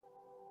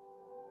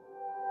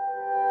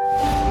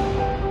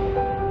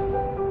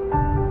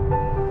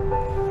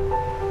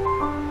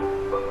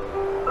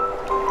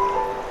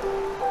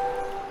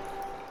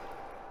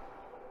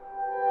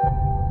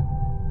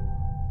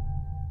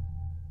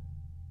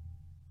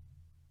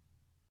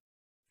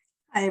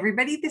Hi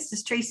everybody, this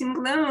is Tracy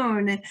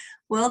Malone.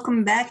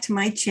 Welcome back to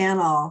my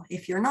channel.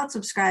 If you're not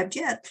subscribed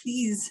yet,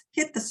 please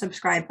hit the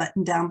subscribe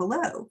button down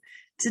below.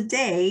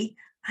 Today,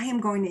 I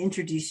am going to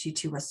introduce you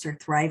to a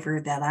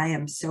survivor that I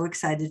am so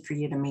excited for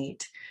you to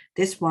meet.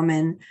 This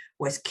woman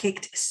was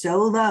kicked so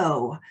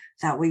low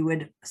that we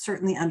would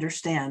certainly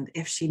understand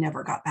if she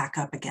never got back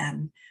up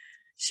again.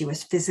 She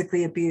was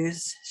physically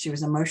abused, she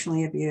was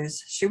emotionally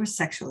abused, she was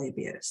sexually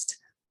abused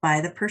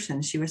by the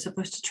person she was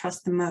supposed to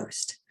trust the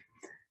most.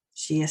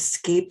 She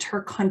escaped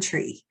her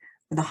country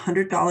with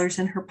 $100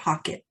 in her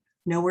pocket,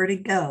 nowhere to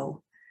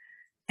go,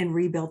 and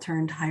rebuilt her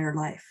entire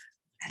life.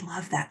 I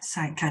love that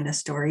kind of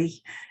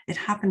story. It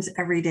happens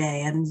every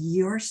day, and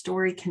your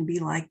story can be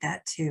like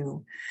that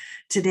too.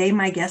 Today,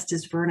 my guest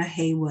is Verna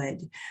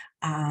Haywood,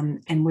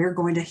 and we're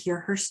going to hear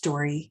her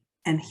story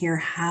and hear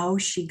how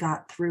she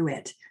got through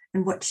it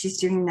and what she's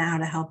doing now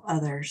to help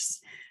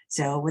others.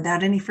 So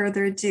without any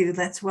further ado,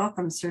 let's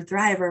welcome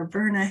survivor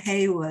Verna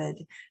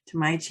Haywood to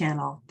my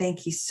channel.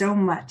 Thank you so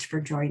much for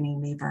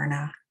joining me,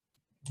 Verna.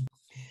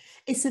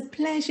 It's a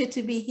pleasure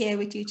to be here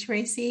with you,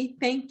 Tracy.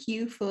 Thank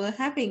you for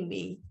having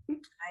me.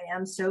 I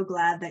am so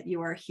glad that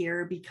you are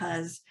here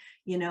because,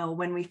 you know,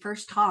 when we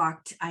first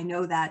talked, I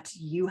know that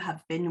you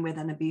have been with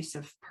an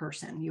abusive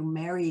person. You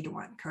married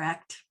one,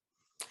 correct?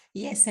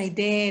 Yes, I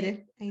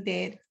did. I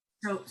did.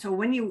 So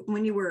when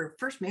you were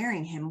first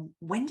marrying him,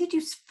 when did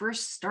you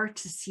first start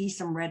to see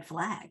some red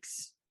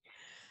flags?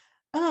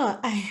 Oh,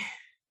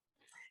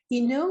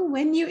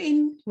 when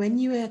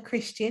you're a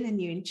Christian and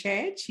you're in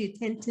church, you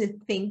tend to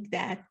think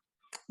that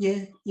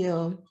you're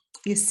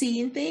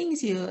seeing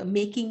things, you're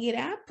making it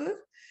up.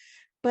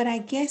 But I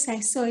guess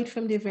I saw it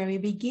from the very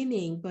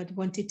beginning, but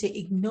wanted to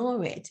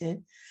ignore it.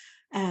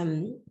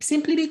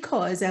 Simply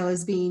because I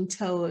was being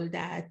told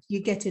that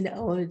you're getting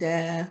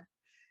older,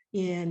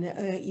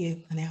 you're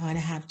gonna want to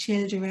have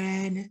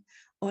children,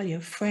 all your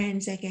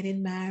friends are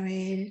getting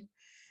married,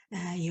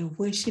 your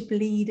worship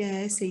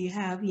leader, so you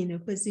have,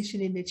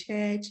 position in the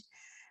church,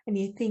 and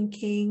you're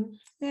thinking,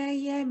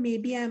 yeah,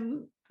 maybe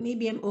I'm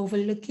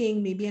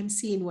overlooking, maybe I'm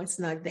seeing what's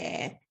not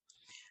there.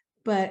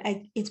 But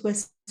it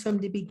was from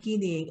the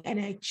beginning, and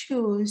I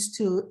chose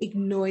to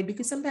ignore it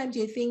because sometimes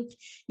you think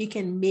you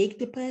can make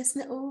the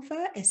person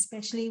over,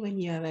 especially when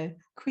you're a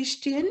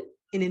Christian,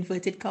 in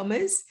inverted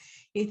commas.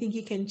 You think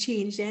you can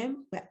change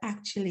them, but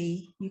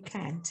actually you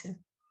can't.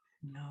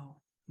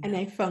 No. And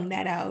I found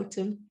that out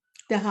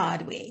the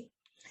hard way.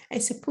 I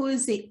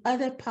suppose the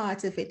other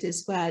part of it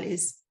as well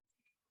is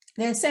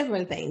there are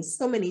several things.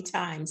 So many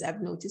times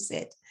I've noticed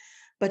it,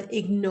 but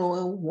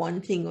ignore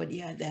one thing or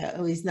the other.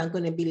 Oh, it's not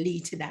going to be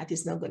lead to that.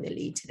 It's not going to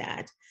lead to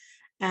that.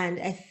 And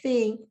I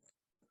think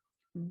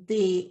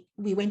we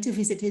went to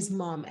visit his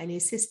mom and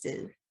his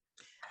sister,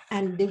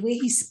 and the way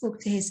he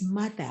spoke to his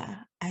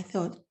mother, I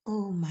thought,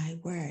 oh my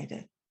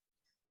word,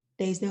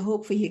 there's no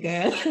hope for you,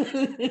 girl.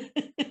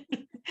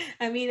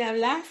 I mean, I'm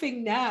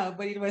laughing now,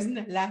 but it wasn't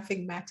a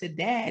laughing matter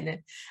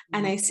then.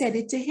 And I said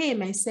it to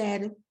him. I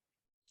said,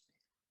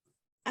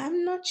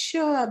 I'm not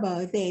sure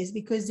about this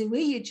because the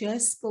way you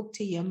just spoke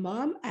to your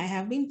mom, I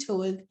have been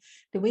told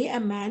the way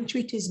a man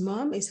treats his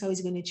mom is how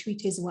he's going to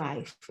treat his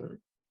wife.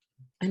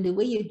 And the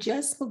way you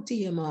just spoke to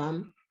your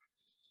mom,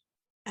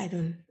 I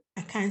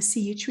can't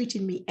see you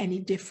treating me any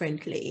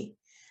differently.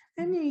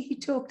 And he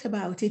talked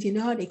about it,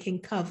 how they can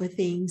cover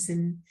things,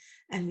 and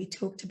we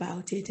talked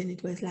about it, and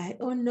it was like,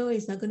 oh no,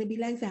 it's not going to be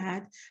like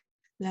that,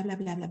 blah, blah,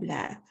 blah, blah,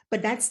 blah.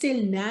 But that's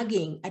still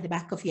nagging at the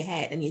back of your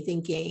head, and you're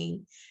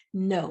thinking,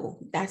 no,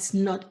 that's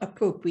not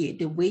appropriate.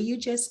 The way you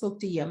just spoke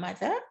to your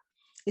mother,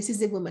 this is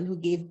the woman who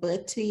gave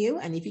birth to you,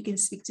 and if you can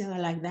speak to her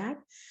like that,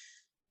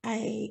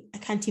 I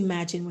can't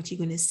imagine what you're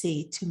going to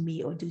say to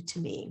me or do to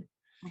me.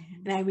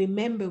 Mm-hmm. And I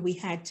remember we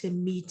had to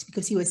meet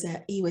because he was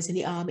in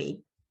the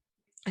army,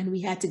 and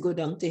we had to go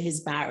down to his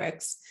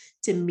barracks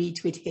to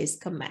meet with his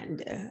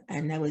commander.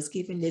 And I was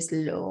given this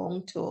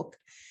long talk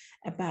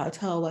about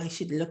how I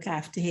should look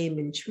after him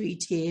and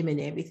treat him and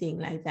everything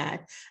like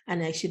that.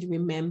 And I should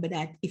remember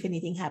that if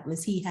anything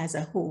happens, he has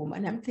a home.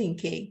 And I'm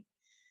thinking,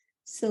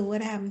 so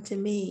what happened to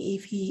me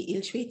if he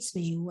ill treats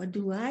me? What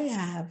do I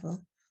have?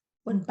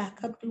 What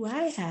backup do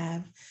I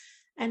have?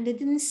 And there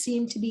didn't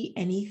seem to be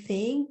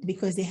anything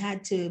because they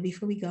had to,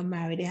 before we got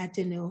married, they had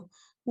to know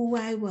who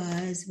I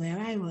was, where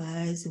I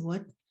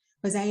what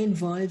was I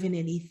involved in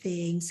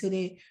anything. So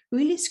they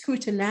really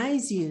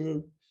scrutinize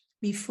you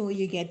before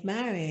you get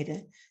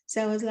married.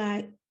 So I was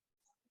like,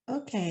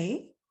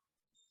 okay,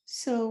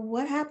 so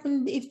what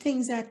happened if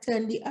things are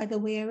turned the other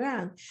way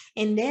around?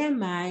 In their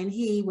mind,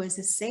 he was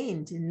a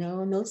saint,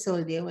 no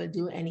soldier will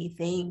do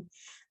anything.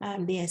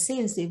 They are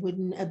saints, they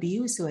wouldn't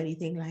abuse or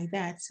anything like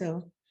that.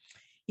 So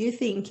you're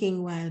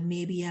thinking, well,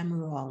 maybe I'm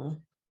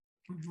wrong.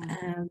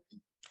 Mm-hmm. Um,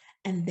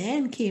 and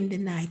then came the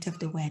night of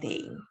the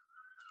wedding.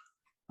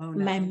 Oh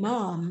no. My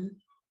mom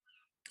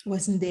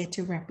wasn't there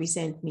to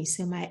represent me.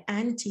 So my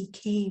auntie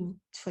came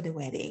for the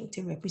wedding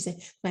to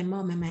represent. My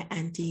mom and my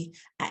auntie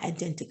are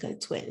identical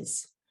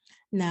twins.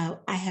 Now,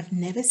 I have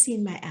never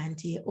seen my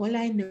auntie. All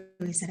I know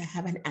is that I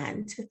have an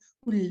aunt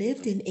who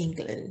lived in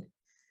England.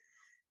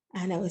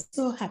 And I was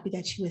so happy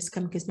that she was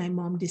coming because my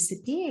mom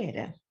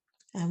disappeared.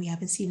 And we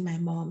haven't seen my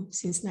mom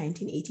since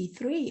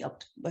 1983,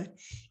 October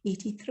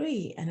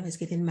 83. And I was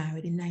getting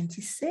married in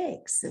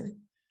 96,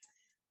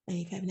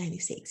 95,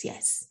 96,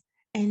 yes.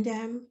 And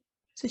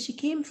so she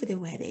came for the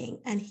wedding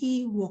and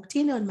he walked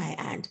in on my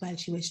aunt while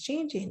she was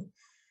changing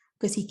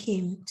because he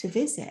came to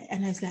visit.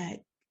 And I was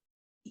like,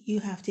 you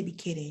have to be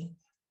kidding.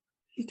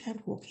 You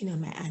can't walk in on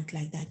my aunt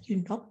like that.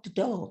 You knock the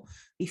door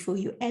before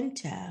you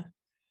enter.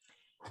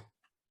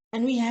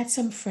 And we had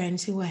some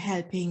friends who were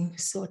helping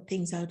sort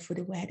things out for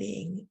the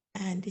wedding.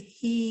 And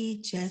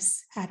he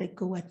just had a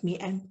go at me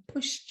and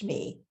pushed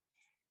me.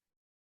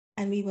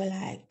 And we were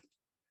like,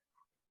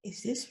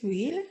 is this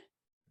real?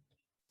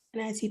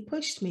 And as he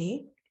pushed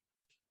me,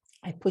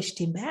 I pushed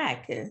him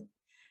back. Good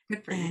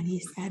for And you. he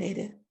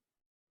started,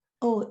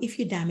 oh, if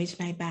you damage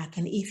my back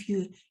and if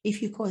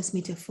you cause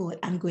me to fall,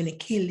 I'm going to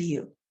kill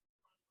you.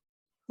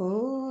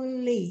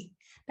 Holy,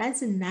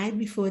 that's the night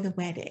before the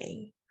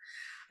wedding.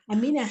 I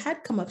mean, I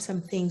had come up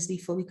some things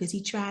before because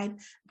he tried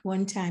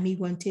one time, he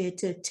wanted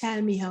to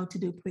tell me how to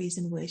do praise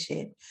and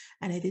worship.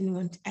 And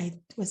I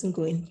wasn't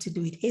going to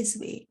do it his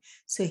way.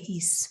 So he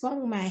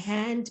swung my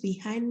hand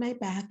behind my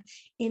back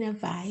in a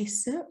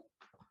vice.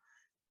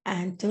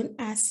 And don't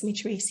ask me,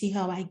 Tracy,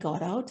 how I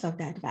got out of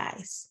that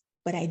vice.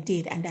 But I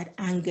did. And that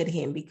angered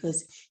him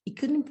because he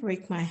couldn't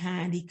break my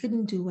hand. He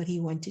couldn't do what he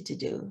wanted to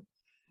do.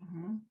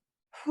 Mhm.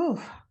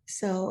 Whew.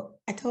 So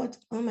I thought,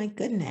 oh my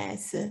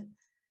goodness,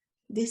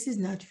 this is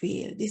not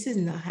real. This is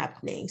not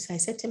happening. So I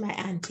said to my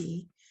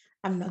auntie,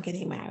 I'm not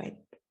getting married.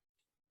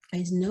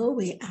 There's no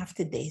way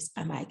after this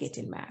am I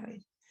getting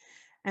married.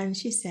 And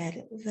she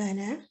said,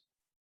 Verna,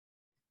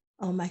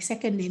 oh, my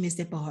second name is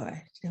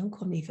Deborah. Don't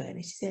call me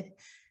Verna. She said,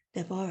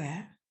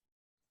 Deborah,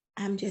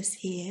 I'm just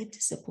here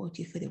to support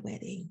you for the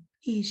wedding.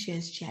 He's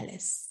just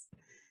jealous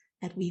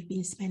that we've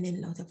been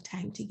spending a lot of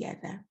time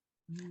together.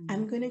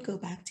 I'm going to go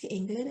back to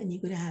England and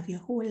you're going to have your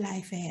whole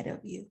life ahead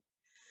of you.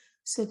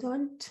 So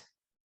don't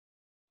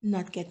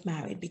not get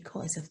married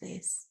because of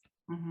this.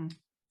 Mhm.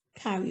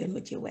 Carry on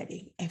with your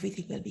wedding.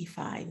 Everything will be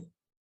fine.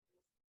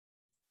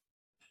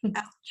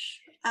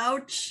 Ouch.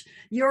 Ouch.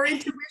 Your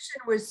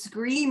intuition was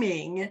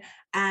screaming.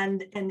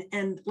 And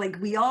like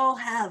we all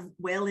have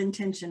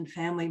well-intentioned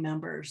family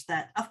members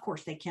that of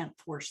course they can't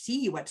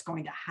foresee what's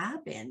going to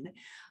happen.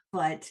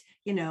 But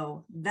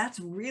that's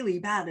really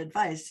bad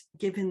advice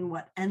given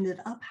what ended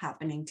up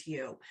happening to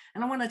you.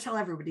 And I want to tell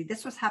everybody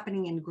this was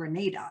happening in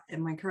Grenada.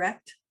 Am I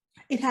correct?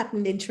 It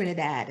happened in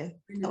Trinidad.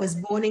 I was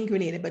born in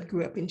Grenada, but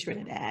grew up in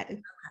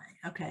Trinidad.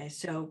 Okay,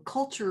 so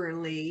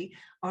culturally,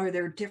 are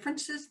there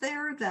differences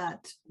there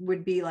that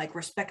would be like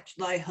respect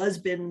thy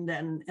husband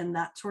and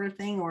that sort of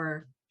thing,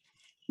 or?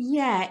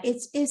 Yeah,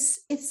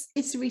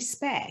 it's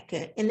respect,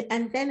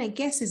 and then I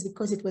guess it's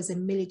because it was a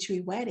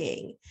military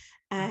wedding,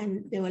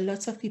 and there were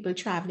lots of people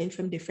traveling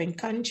from different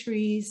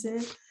countries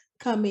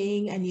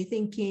coming, and you're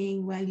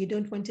thinking, well, you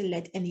don't want to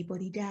let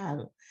anybody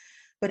down.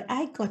 But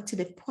I got to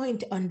the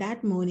point on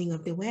that morning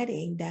of the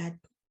wedding that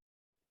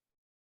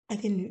I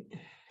didn't,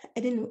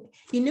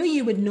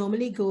 you would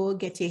normally go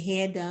get your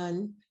hair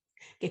done,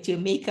 get your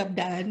makeup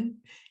done,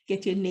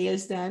 get your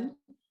nails done.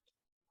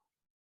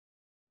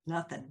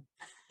 Nothing.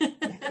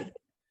 Nothing.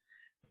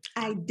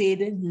 I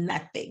did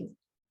nothing.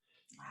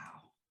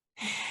 Wow.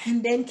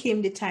 And then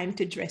came the time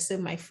to dress. So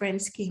my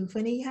friends came,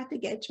 Funny, you have to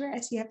get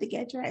dressed. You have to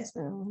get dressed.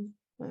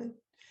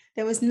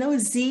 There was no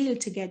zeal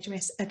to get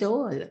dressed at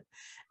all.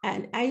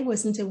 And I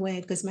wasn't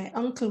aware because my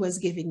uncle was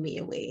giving me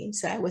away.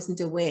 So I wasn't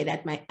aware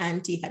that my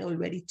auntie had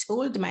already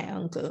told my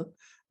uncle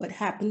what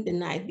happened the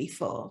night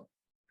before.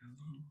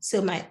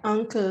 So my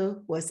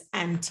uncle was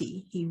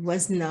anti. He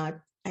was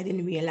not, I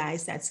didn't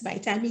realize that. So by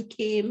the time he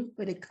came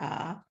with a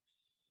car,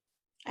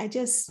 I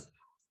just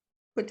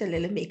put a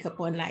little makeup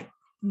on, like,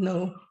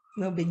 no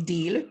big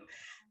deal.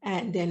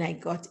 And then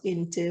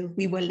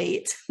we were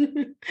late,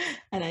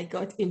 and I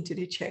got into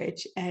the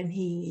church and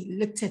he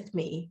looked at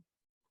me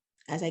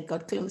as I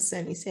got closer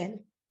and he said,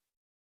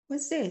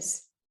 what's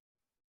this?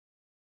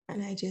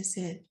 And I just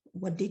said,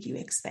 what did you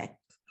expect?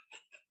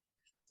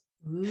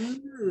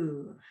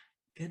 Ooh,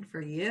 good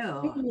for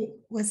you.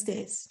 What's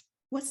this?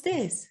 What's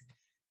this?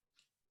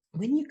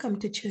 When you come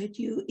to church,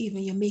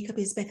 even your makeup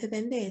is better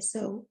than this.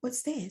 So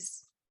what's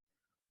this?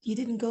 You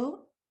didn't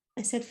go?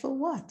 I said, for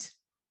what?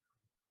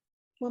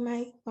 What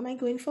am I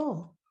going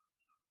for?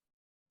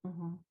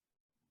 Mhm.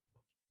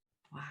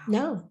 Wow.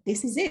 No,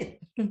 this is it.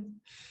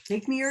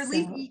 Make me your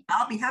lead.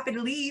 I'll be happy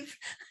to leave.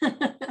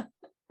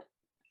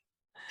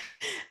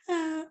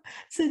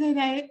 So then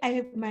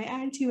my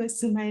auntie was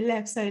to my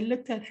left, so I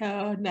looked at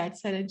her on that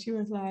side, and she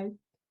was like,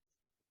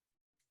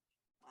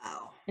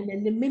 Wow. and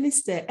then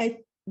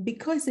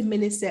because the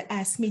minister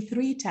asked me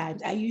 3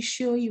 times, are you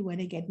sure you want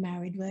to get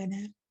married,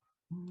 Verna?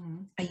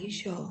 Mhm. Are you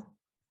sure?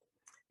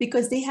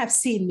 Because they have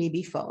seen me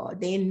before.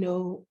 They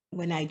know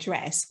when I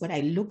dress, what I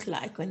look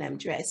like when I'm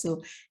dressed.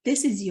 So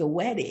this is your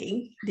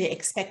wedding. They're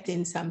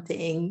expecting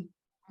something,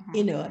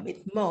 a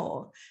bit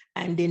more.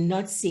 And they're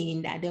not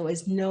seeing that. There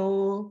was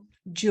no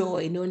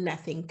joy, no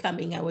nothing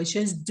coming. I was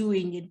just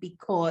doing it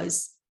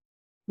because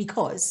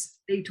because,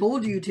 They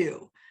told you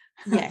to.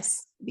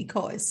 yes,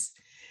 because.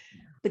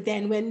 But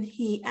then when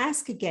he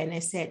asked again, I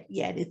said,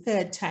 yeah, the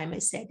third time I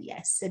said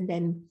yes. And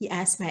then he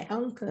asked my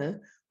uncle,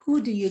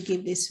 who do you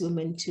give this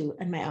woman to?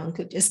 And my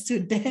uncle just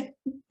stood there.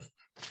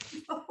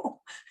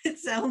 Oh, it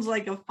sounds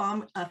like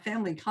a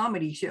family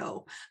comedy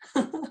show.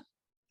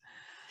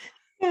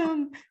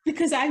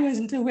 Because I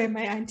wasn't aware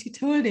my auntie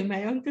told him,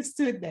 my uncle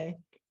stood there.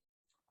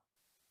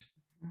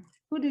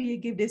 Who do you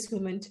give this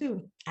woman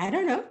to? I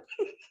don't know.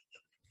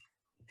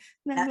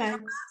 And I'm That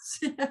like,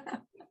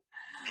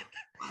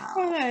 all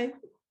wow. right.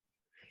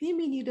 You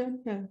mean you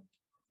don't know?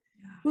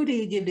 Who do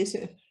you give this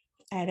to?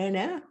 I don't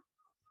know.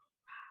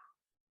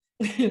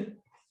 And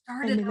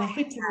Started then I off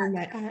hit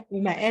him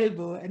with my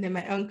elbow. And then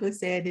my uncle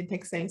said, the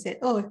next time he said,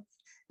 oh,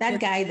 that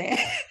guy there.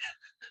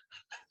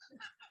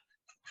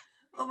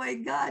 oh my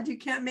God, you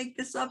can't make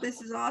this up.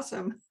 This is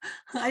awesome.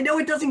 I know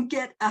it doesn't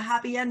get a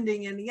happy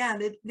ending in the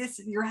end.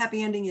 Your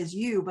happy ending is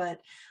you, but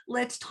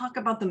let's talk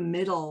about the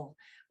middle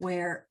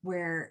where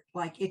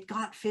like it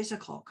got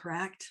physical,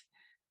 correct?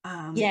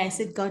 Yes,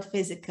 it got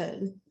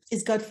physical.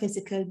 It got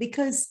physical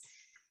because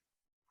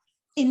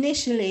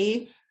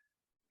initially,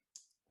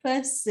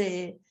 first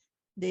the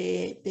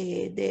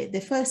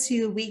first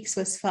few weeks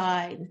was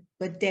fine,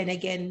 but then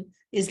again,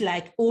 it's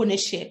like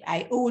ownership.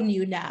 I own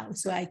you now,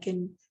 so I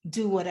can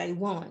do what I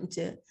want.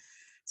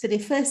 So the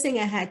first thing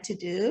I had to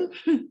do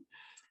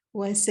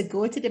was to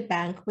go to the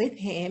bank with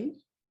him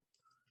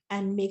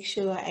and make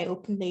sure I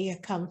open the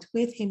account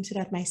with him so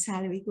that my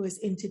salary goes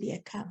into the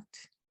account.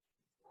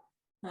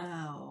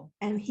 Oh,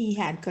 And he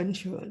had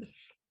control.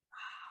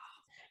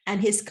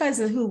 And his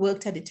cousin, who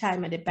worked at the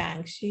time at the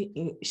bank,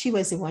 she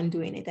was the one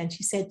doing it. And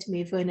she said to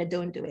me, Verna,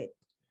 don't do it.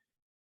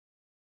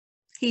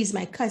 He's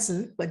my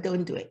cousin, but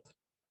don't do it.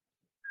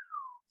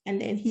 And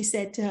then he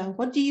said to her,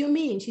 what do you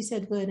mean? She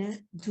said, Verna,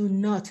 do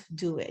not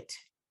do it.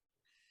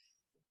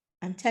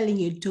 I'm telling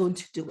you,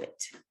 don't do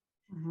it.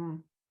 mm-hmm.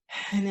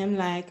 And I'm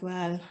like,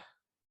 well,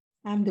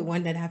 I'm the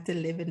one that have to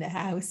live in the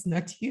house,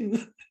 not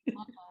you.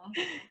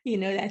 You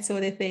know, that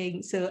sort of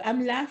thing. So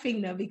I'm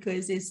laughing now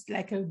because it's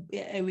like a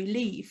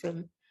relief.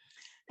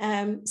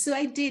 So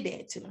I did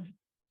it.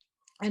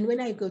 And when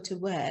I go to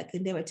work,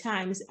 and there were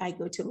times I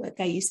go to work,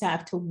 I used to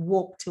have to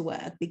walk to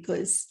work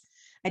because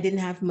I didn't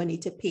have money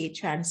to pay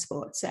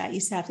transport. So I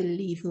used to have to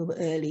leave home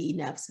early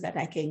enough so that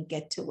I can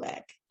get to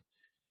work.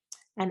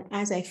 And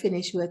as I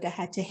finished work, I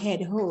had to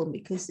head home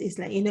because it's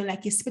like, you know,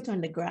 like you spit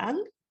on the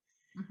ground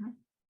Mm-hmm.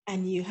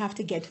 and you have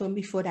to get home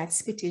before that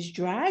spit is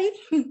dry.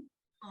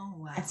 Oh,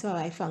 wow. That's how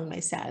I found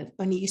myself.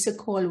 And he used to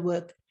call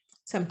work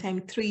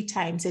sometimes 3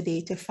 times a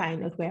day to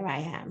find out where I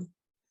am.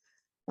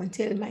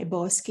 Until my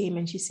boss came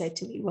and she said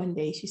to me one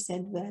day, she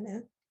said,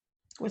 Verna,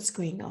 what's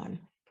going on?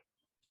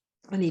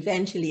 And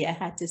eventually I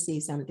had to say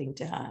something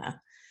to her.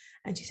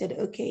 And she said,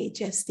 okay, it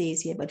just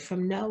stays here. But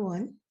from now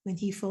on, when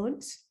he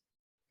phones,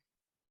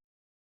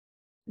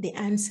 the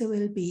answer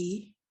will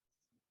be,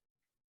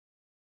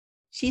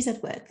 she's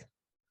at work.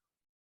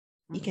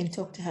 You can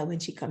talk to her when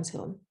she comes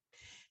home.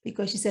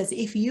 Because she says,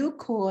 if you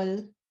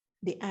call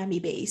the army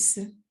base,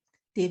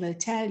 they will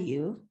tell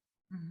you,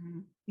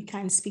 you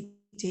can't speak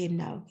to him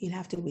now. He'll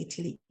have to wait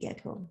till he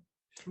get home.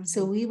 Mm-hmm.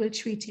 So we will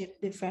treat him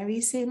the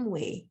very same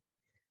way,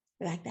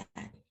 like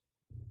that.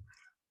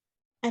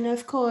 And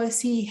of course,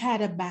 he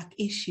had a back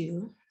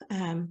issue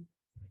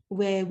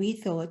where we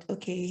thought,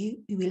 okay,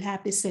 we will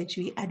have the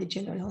surgery at the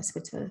general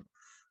hospital.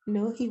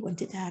 No, he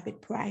wanted to have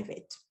it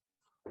private.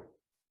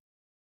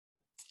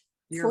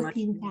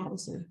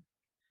 14,000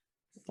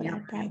 for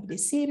that private. The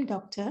same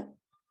doctor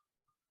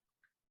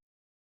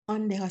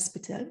on the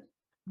hospital,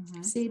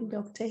 same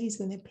doctor, he's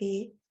going to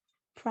pay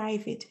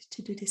private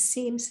to do the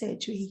same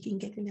surgery he can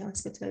get in the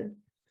hospital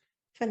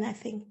for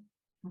nothing.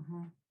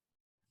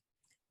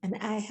 And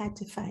I had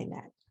to find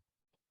that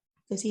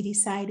because he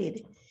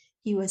decided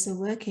he wasn't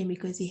working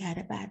because he had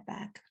a bad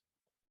back.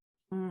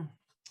 And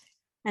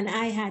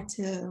I had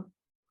to,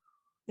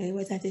 it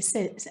was at the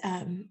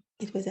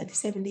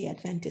Seventh-day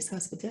Adventist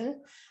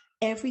Hospital.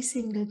 Every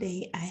single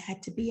day I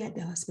had to be at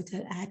the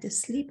hospital. I had to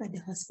sleep at the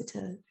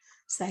hospital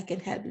so I can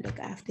help look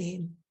after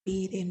him,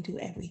 bathe him, do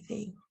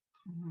everything.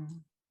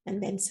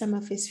 And then some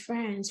of his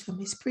friends from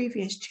his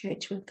previous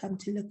church will come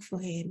to look for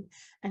him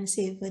and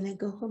say, when I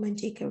go home and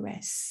take a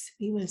rest,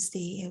 we will stay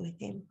here with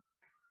him.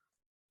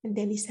 And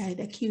then he started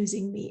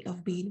accusing me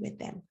of being with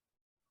them.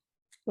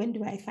 When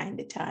do I find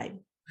the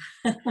time?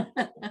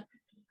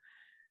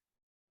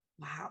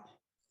 Wow.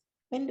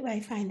 When do I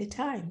find the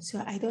time?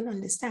 So I don't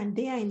understand.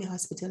 They are in the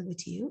hospital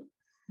with you.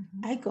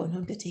 I go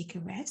home to take a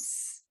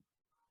rest.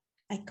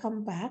 I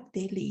come back,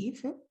 they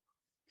leave.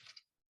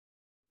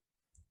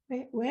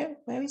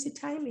 Where is the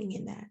timing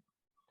in that?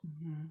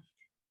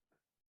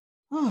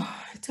 Oh,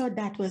 I thought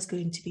that was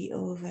going to be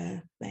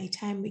over. By the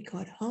time we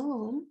got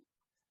home,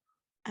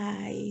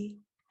 we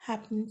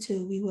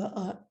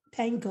were,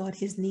 thank God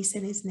his niece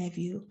and his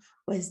nephew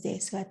was there.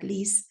 So at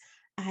least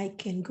I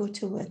can go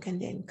to work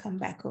and then come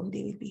back home.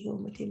 They would be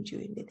home with him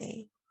during the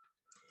day.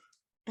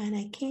 And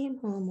I came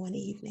home one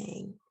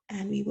evening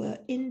and we were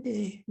in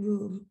the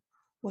room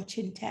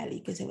watching telly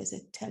because there was a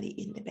telly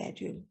in the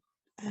bedroom.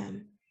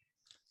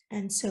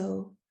 And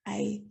so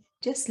I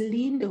just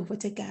leaned over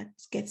to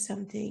get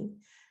something,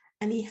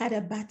 and he had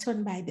a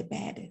baton by the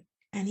bed,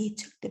 and he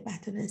took the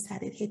baton and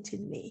started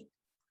hitting me.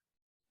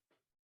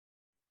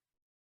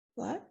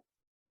 What?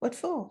 What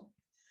for?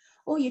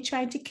 Oh, you're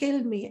trying to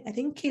kill me. I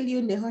didn't kill you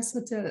in the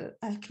hospital.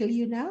 I'll kill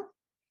you now.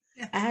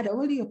 Yeah. I had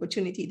all the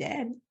opportunity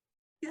then.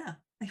 Yeah.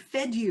 I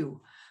fed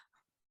you.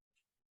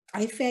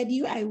 I fed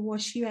you, I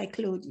washed you, I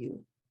clothed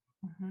you.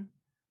 Mhm.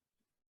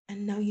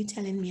 And now you're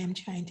telling me I'm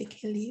trying to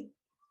kill you?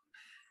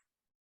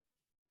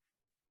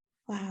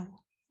 Wow.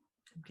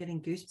 I'm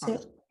getting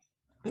goosebumps. So,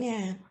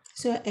 yeah.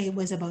 So it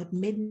was about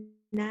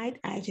midnight.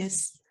 I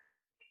just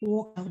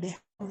walked out the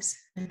house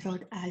and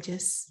thought I'll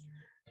just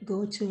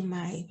go to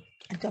my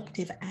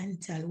adoptive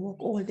aunt. I'll walk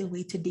all the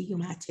way to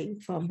Digmating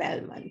from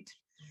Belmont.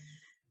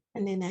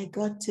 And then I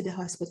got to the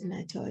hospital and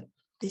I thought,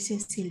 this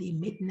is silly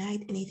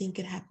midnight. Anything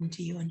could happen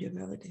to you on the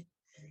road.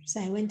 So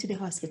I went to the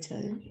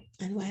hospital,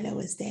 and while I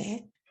was there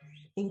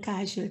in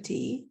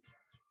casualty,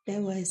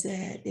 there was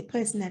the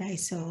person that I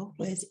saw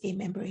was a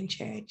member in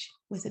church,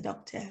 was a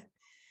doctor.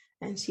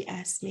 And she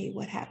asked me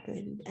what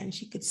happened, and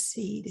she could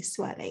see the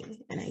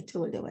swelling. And I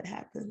told her what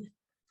happened.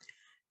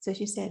 So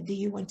she said, do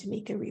you want to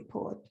make a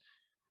report?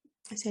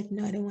 I said,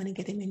 no, I don't want to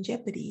get him in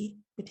jeopardy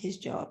with his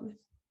job.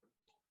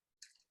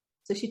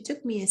 So she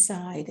took me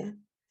aside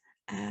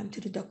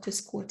to the doctor's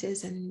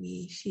quarters,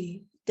 and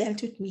she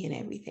dealt with me and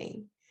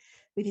everything.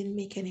 We didn't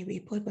make any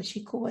report, but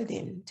she called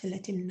him to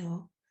let him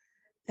know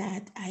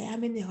that I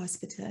am in the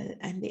hospital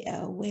and they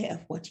are aware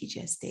of what he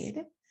just did,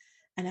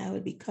 and I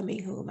will be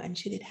coming home. And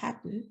should it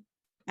happen,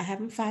 I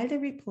haven't filed a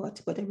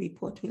report, but a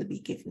report will be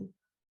given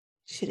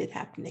should it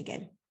happen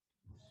again.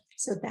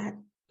 So that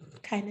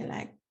kind of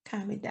like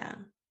calmed me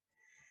down.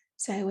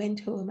 So I went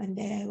home, and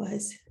there I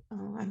was.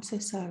 Oh, I'm so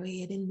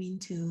sorry. I didn't mean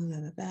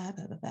to. Blah, blah,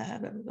 blah, blah, blah,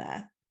 blah, blah,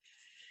 blah.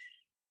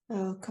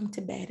 Oh, come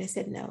to bed. I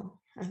said, no,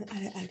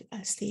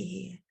 I'll stay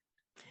here.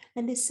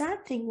 And the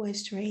sad thing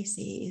was,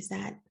 Tracy, is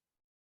that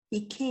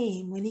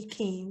when he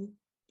came,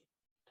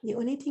 the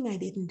only thing I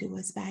didn't do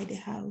was buy the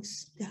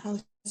house. The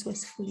house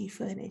was fully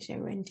furnished. I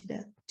rented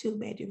a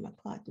 2-bedroom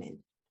apartment,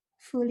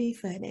 fully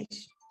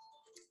furnished.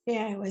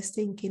 Here I was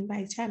thinking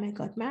by the time I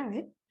got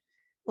married,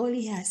 all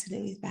he has to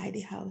do is buy the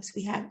house.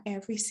 We have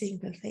every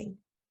single thing.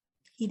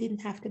 He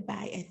didn't have to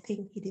buy a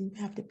thing. He didn't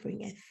have to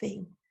bring a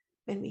thing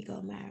when we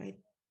got married.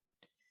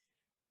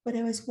 But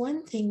there was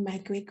one thing my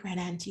great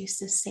grandaunt used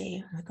to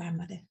say, my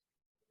grandmother: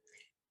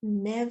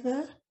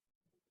 never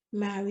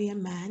marry a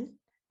man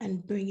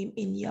and bring him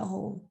in your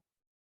home.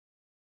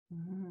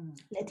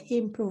 Let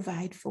him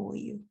provide for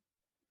you.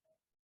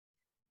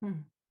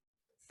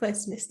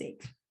 First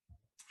mistake.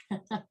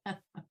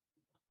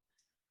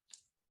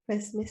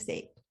 First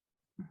mistake.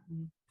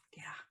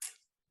 Yeah.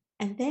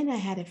 And then I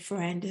had a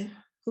friend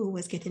who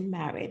was getting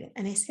married,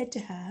 and I said to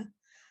her,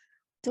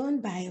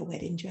 don't buy a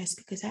wedding dress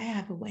because I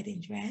have a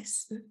wedding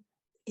dress.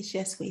 It's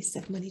just waste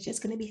of money. It's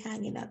just going to be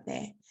hanging up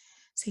there.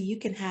 So you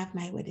can have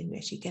my wedding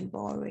dress. You can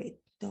borrow it.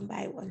 Don't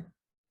buy one.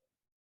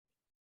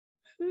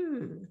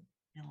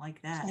 I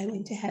like that. So I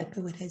went to help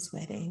her with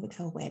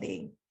her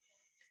wedding.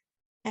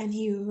 And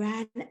he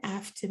ran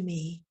after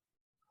me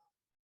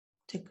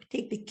to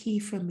take the key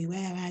from me.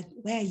 Where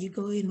are you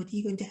going? What are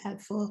you going to help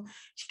for?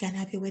 She can't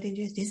have your wedding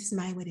dress. This is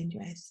my wedding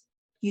dress.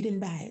 You didn't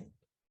buy it.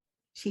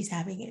 She's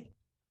having it.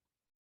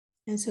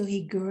 And so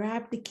he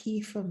grabbed the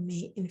key from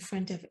me in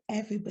front of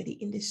everybody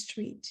in the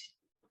street.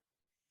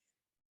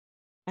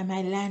 And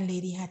my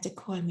landlady had to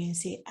call me and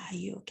say, are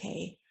you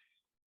okay?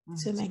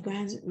 So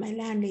my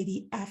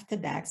landlady after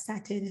that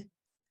started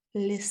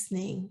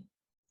listening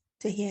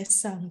to hear a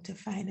song to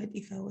find out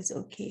if I was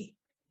okay,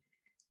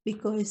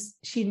 because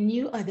she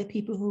knew other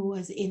people who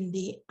was in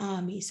the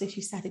army. So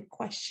she started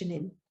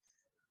questioning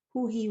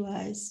who he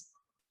was,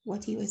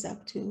 what he was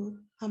up to,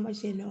 how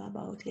much they know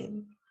about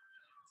him.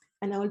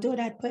 And although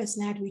that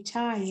person had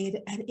retired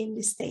and in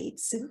the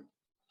States,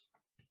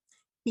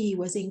 he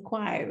was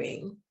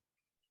inquiring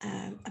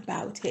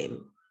about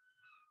him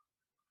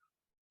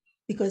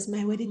because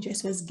my wedding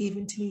dress was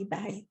given to me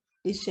by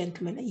this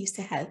gentleman that used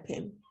to help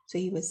him. So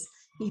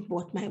he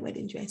bought my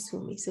wedding dress for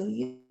me. So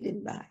he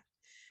didn't buy.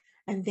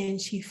 And then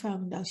she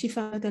found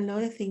out a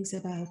lot of things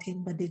about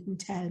him, but didn't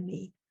tell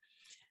me.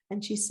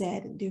 And she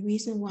said, the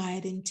reason why I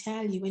didn't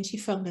tell you, when she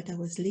found that I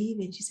was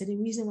leaving, she said, the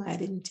reason why I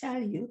didn't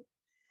tell you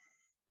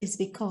is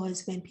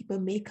because when people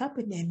make up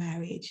in their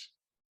marriage,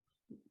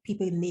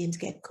 people's names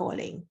get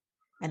calling.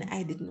 And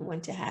I didn't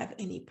want to have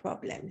any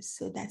problems.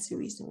 So that's the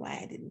reason why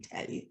I didn't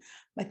tell you.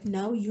 But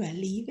now you are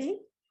leaving,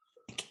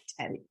 I can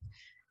tell you.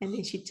 And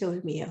then she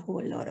told me a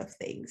whole lot of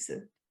things.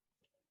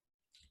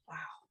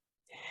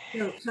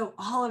 Wow. So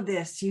all of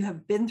this, you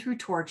have been through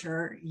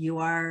torture. You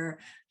are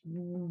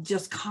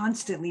just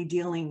constantly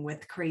dealing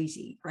with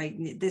crazy, right?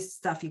 This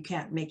stuff, you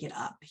can't make it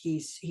up.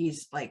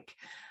 He's like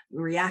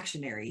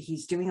reactionary.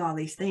 He's doing all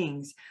these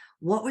things.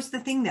 What was the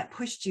thing that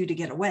pushed you to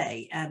get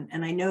away? And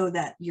I know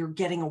that your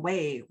getting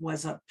away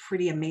was a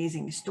pretty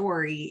amazing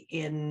story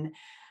in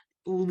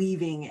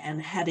leaving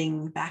and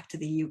heading back to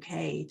the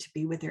UK to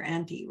be with your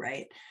auntie,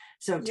 right?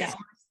 So tell Yeah. us,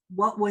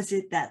 what was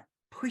it that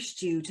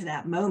pushed you to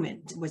that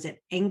moment? Was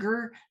it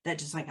anger that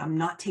just like, I'm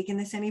not taking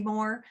this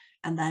anymore?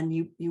 And then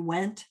you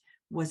went?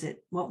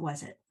 What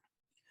was it?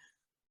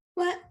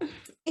 Well,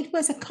 it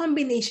was a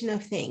combination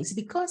of things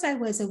because I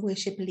was a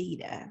worship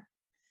leader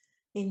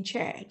in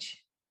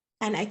church.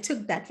 And I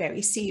took that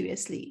very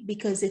seriously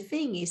because the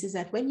thing is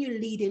that when you're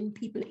leading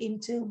people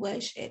into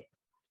worship,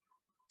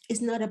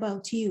 it's not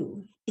about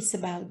you, it's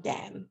about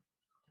them.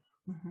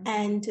 Mhm.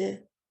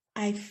 And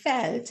I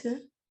felt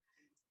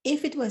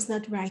if it was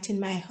not right in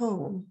my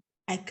home,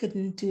 I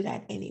couldn't do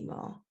that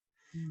anymore.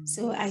 Mm.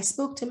 So I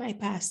spoke to my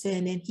pastor,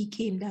 and then he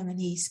came down and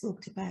he spoke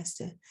to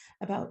pastor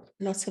about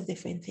lots of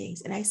different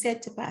things. And I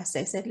said to pastor,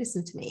 I said,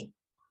 listen to me.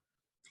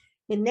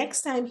 The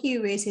next time he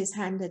raised his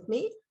hand at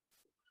me,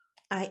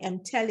 I am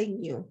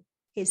telling you,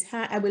 his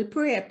hand, I will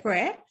pray a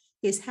prayer.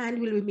 His hand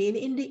will remain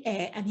in the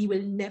air and he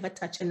will never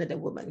touch another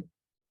woman.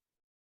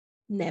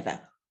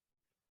 Never.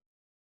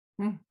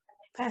 Hmm.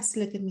 Pastor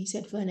looked at me and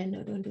said, Verna,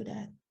 no, don't do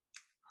that.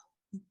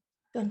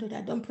 Don't do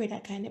that. Don't pray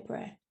that kind of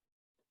prayer.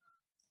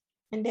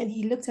 And then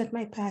he looked at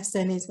my pastor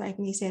and his wife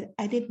and he said,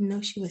 I didn't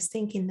know she was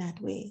thinking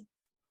that way.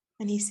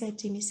 And he said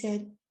to me, he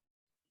said,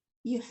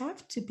 you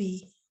have to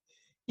be,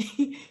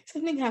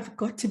 something have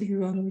got to be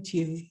wrong with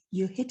you.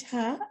 You hit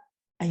her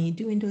and you're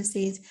doing those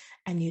things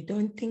and you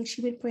don't think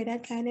she would pray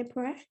that kind of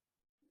prayer?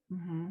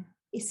 Mhm.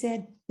 He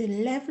said, the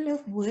level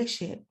of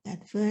worship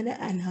that Verna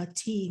and her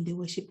team, the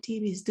worship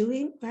team, is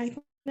doing right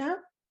now,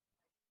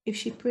 if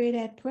she pray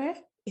that prayer,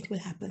 it will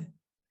happen.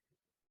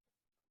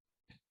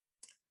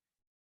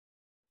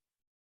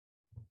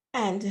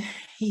 And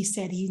he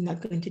said he's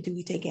not going to do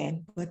it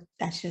again, but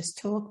that's just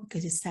talk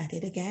because it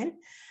started again.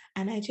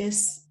 And I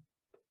just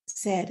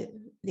said,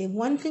 the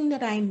one thing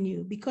that I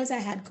knew, because I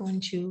had gone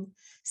through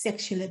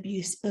sexual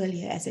abuse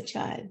earlier as a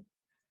child,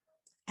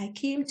 I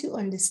came to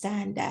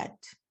understand that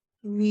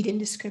reading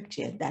the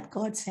scripture that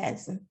God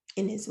says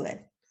in his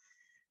word,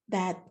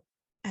 that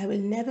I will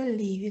never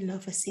leave you nor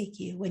forsake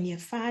you. When your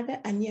father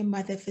and your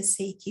mother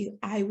forsake you,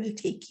 I will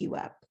take you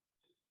up.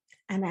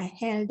 And I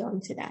held on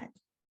to that.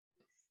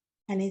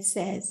 And it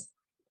says,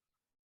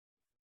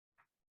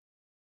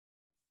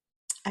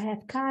 I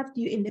have carved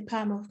you in the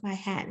palm of my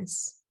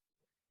hands,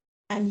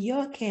 and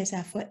your cares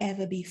are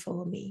forever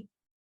before me.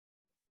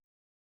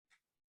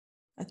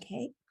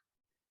 Okay?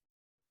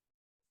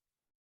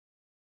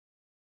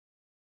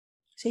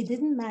 So it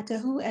didn't matter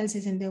who else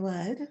is in the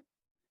world.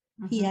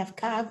 He Mhm. have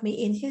carved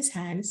me in his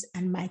hands,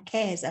 and my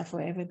cares are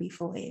forever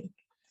before him.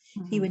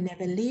 He will Mhm.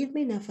 never leave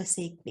me nor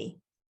forsake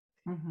me.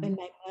 When Mhm.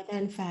 my mother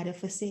and father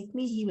forsake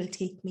me, he will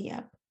take me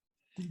up.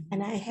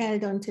 And Mhm. I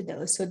held on to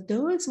those. So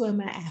those were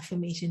my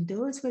affirmation.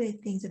 Those were the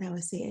things that I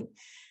was saying.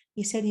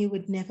 He said he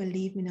would never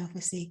leave me nor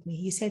forsake me.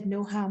 He said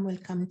no harm will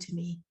come to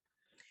me.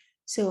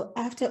 So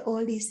after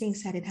all these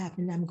things started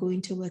happening, I'm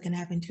going to work and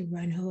having to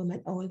run home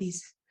and all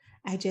these,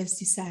 I just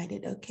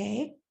decided,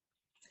 okay,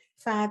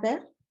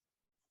 Father,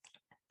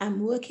 I'm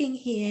working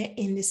here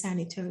in the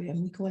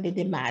sanatorium. We call it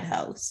the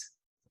madhouse.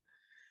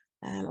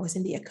 I was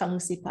in the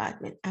accounts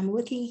department. I'm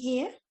working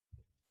here,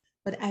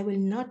 but I will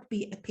not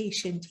be a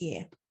patient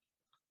here.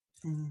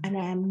 Mhm. And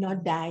I am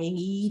not dying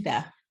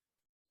either.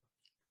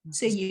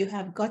 So Mhm. you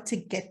have got to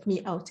get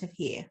me out of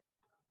here.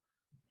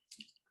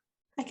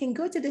 I can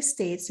go to the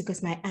States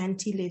because my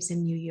auntie lives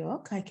in New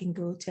York. I can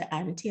go to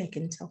auntie, I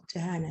can talk to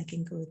her and I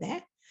can go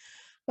there.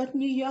 But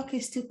New York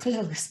is too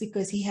close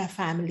because he has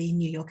family in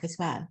New York as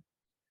well.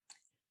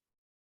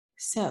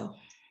 So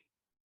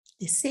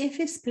the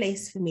safest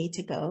place for me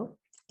to go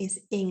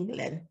is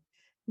England.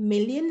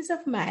 Millions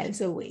of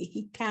miles away.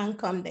 He can't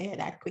come there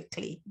that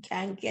quickly. He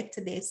can't get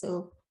to there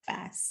so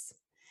fast.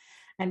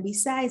 And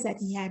besides that,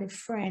 he had a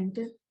friend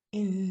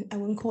in, I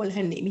won't call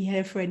her name, he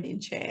had a friend in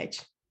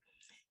church.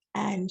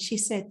 And she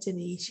said to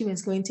me, she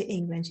was going to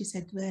England. She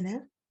said,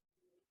 Verna,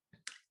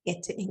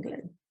 get to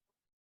England.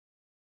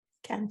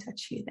 Can't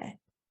touch you there.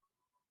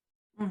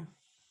 Mm.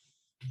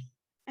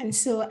 And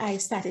so I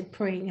started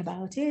praying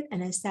about it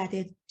and I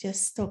started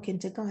just talking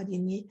to God.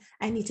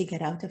 I need to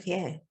get out of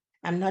here.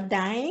 I'm not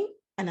dying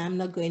and I'm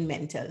not going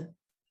mental.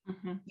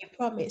 Mhm. You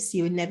promise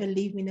you will never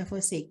leave me nor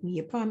forsake me.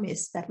 You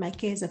promise that my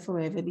cares are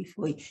forever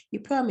before you. You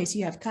promise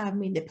you have carved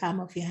me in the palm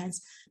of your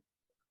hands.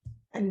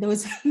 And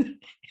those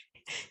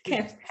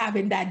kept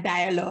having that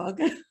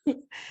dialogue.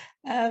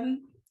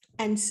 um,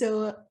 and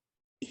so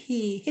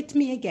he hit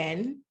me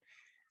again.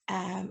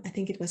 I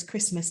think it was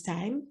Christmas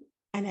time.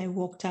 And I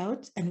walked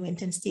out and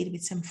went and stayed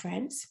with some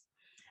friends.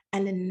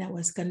 And then I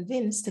was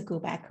convinced to go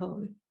back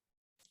home.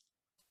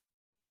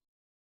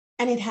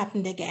 And it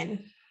happened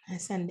again a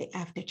Sunday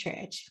after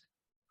church.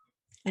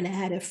 And I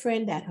had a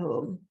friend at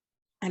home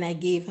and I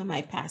gave her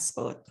my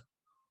passport.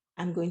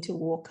 I'm going to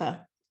walk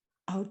her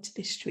out to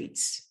the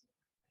streets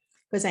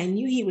because I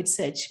knew he would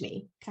search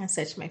me. Can't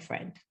search my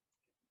friend.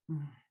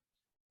 Mm.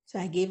 So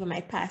I gave her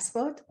my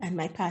passport and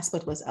my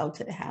passport was out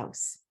of the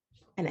house.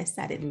 And I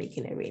started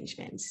making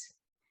arrangements.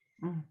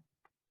 Mm.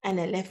 And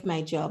I left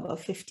my job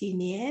of 15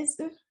 years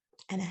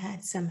and I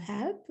had some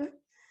help.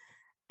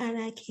 And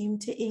I came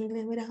to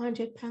England with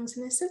 100 pounds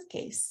in a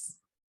suitcase.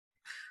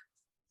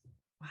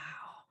 Wow.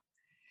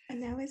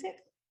 And that was it.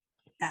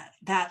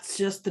 That's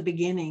just the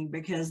beginning,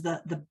 because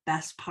the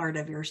best part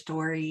of your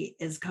story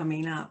is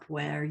coming up,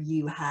 where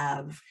you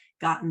have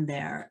gotten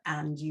there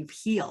and you've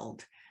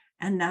healed,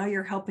 and now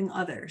you're helping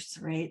others,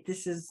 right?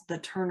 This is the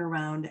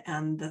turnaround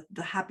and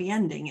the happy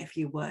ending, if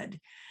you would.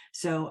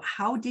 So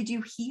how did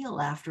you heal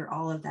after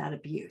all of that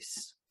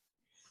abuse?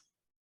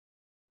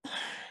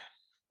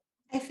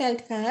 I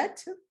felt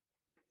hurt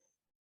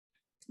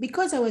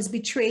because I was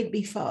betrayed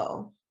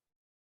before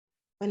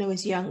when I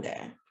was younger.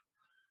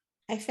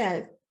 I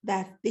felt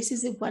that this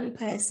is the one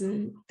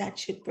person that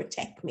should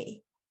protect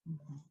me.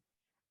 Mm-hmm.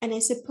 And I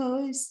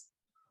suppose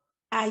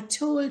I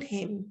told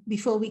him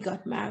before we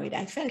got married,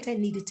 I felt I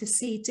needed to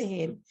say to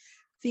him,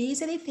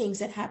 these are the things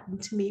that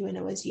happened to me when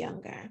I was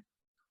younger.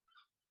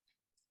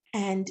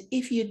 And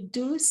if you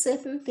do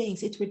certain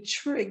things, it would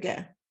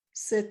trigger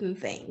certain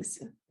things.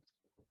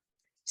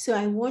 So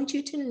I want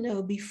you to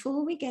know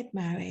before we get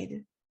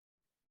married,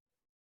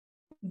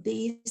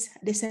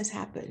 this has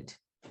happened.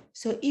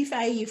 So if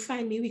you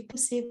find me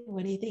repulsive or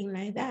anything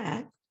like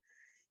that,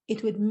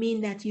 it would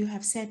mean that you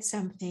have said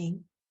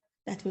something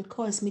that will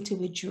cause me to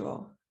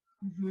withdraw.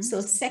 Mm-hmm.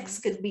 So sex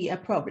could be a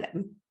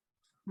problem.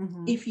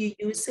 Mm-hmm. If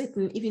you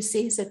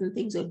say certain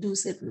things or do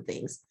certain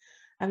things.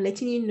 I'm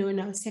letting you know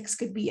now, sex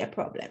could be a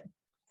problem.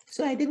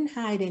 So I didn't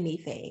hide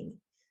anything.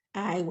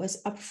 I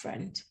was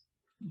upfront.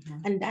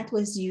 Mm-hmm. And that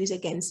was used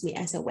against me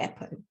as a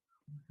weapon.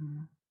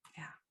 Mm-hmm.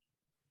 Yeah.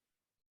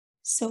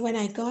 So when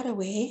I got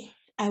away,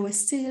 I was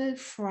still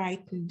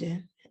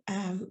frightened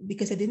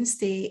because I didn't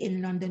stay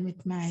in London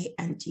with my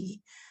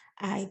auntie.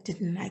 I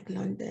didn't like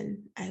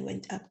London. I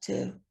went up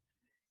to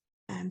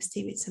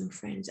stay with some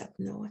friends up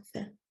north.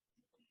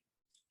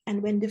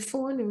 And when the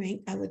phone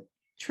rang, I would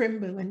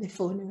tremble when the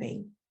phone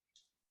rang.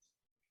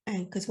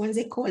 And because once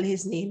they call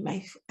his name,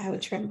 I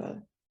would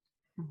tremble.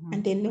 Mm-hmm.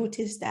 And they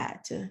noticed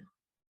that.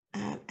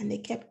 And they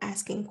kept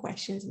asking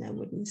questions and I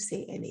wouldn't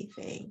say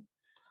anything.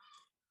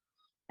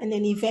 And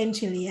then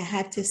eventually I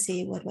had to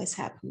say what was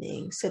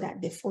happening so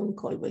that the phone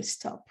call will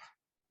stop.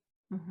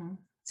 Mm-hmm.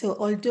 So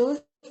although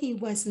he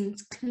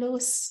wasn't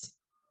close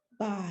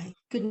by,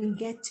 couldn't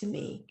get to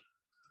me,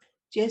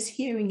 just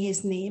hearing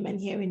his name and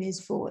hearing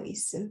his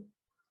voice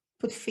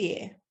put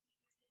fear.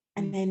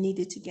 And I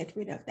needed to get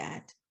rid of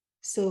that.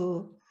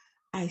 So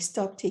I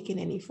stopped taking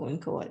any phone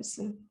calls.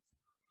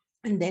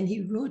 And then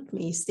he wrote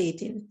me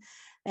stating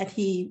that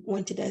he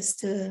wanted us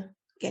to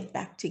get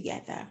back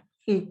together.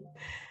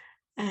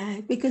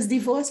 Because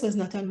divorce was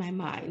not on my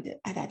mind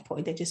at that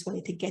point. I just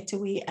wanted to get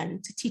away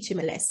and to teach him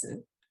a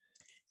lesson.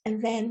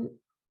 And then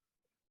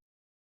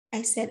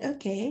I said,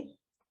 okay,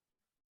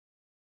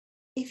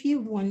 if you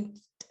want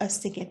us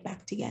to get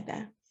back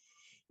together,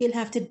 you'll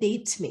have to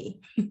date me.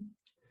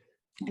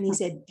 And he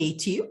said,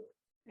 date you?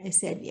 I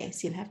said,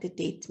 yes, you'll have to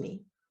date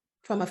me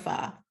from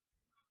afar.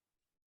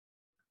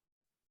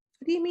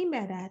 What do you mean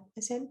by that?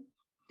 I said,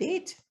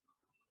 date.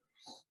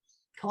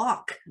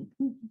 Clock.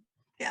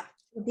 Yeah.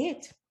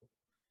 Date.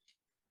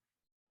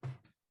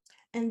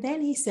 And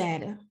then he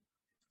said,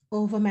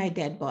 over my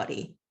dead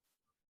body.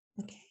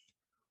 Okay.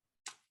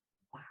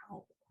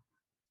 Wow.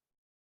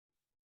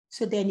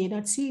 So then you're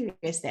not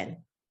serious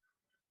then.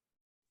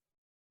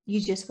 You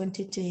just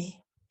wanted to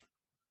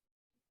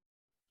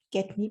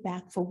get me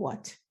back for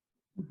what?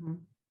 Mm-hmm.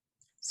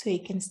 So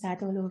you can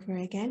start all over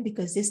again,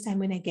 because this time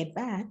when I get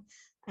back,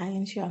 I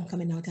am sure I'm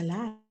coming out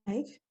alive.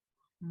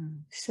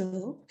 Mm.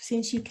 So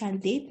since you can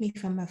date me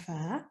from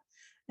afar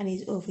and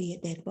it's over your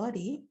dead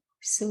body,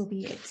 so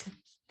be it.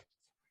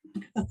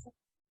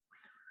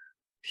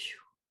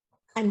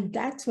 And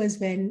that was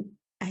when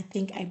I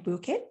think I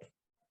broke it,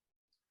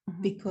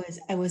 because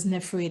I wasn't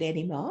afraid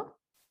anymore.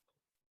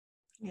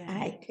 Yeah.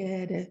 I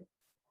could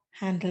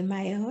handle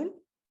my own.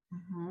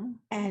 Mm-hmm.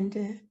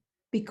 And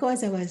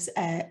because I was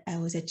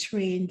a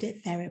trained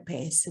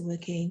therapist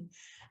working,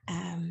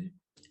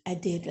 I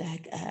did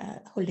like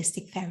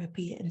holistic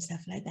therapy and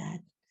stuff like that.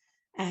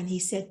 And he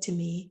said to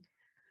me,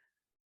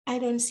 I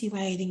don't see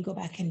why you didn't go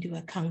back and do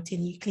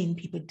accounting. You clean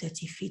people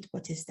dirty feet.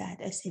 What is that?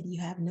 I said,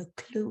 you have no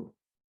clue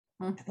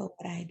about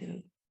what I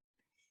do.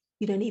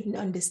 You don't even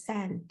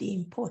understand the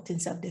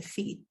importance of the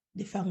feet,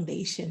 the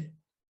foundation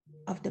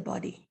of the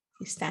body.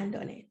 You stand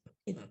on it.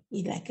 It's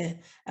like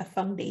a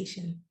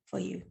foundation for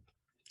you.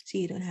 So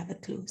you don't have a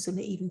clue. So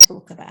they even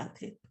talk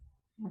about it.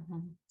 Mm-hmm.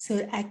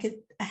 So I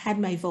had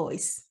my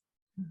voice.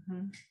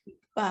 Mm-hmm.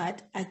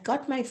 But I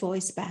got my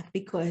voice back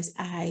because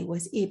I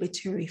was able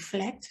to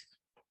reflect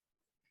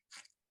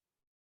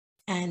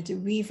and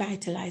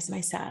revitalize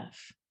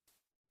myself,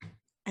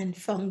 and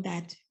found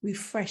that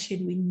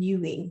refreshing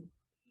renewing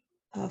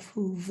of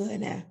who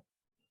Verna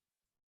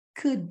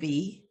could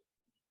be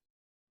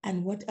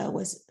and what I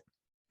was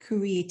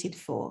created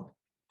for.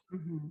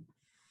 Mm-hmm.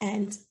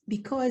 And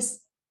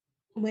because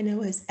when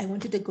I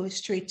wanted to go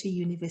straight to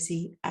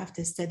university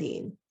after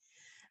studying,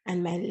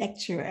 and my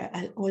lecturer,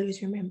 I'll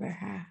always remember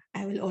her.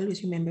 I will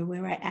always remember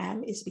where I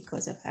am is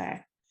because of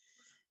her.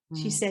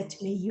 She said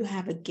to me, you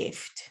have a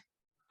gift.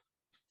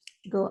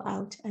 Go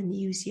out and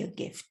use your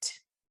gift.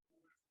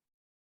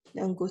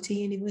 Don't go to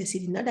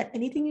university. Not that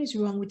anything is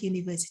wrong with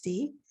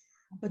university,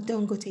 but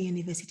don't go to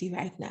university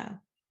right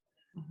now.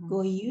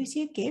 Go use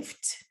your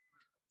gift,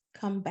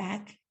 come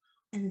back,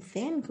 and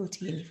then go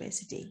to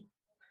university.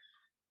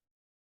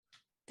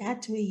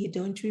 That way you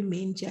don't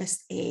remain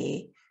just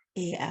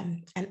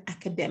an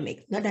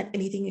academic. Not that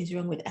anything is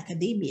wrong with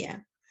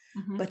academia,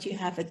 but you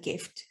have a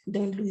gift.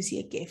 Don't lose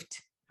your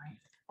gift. Right.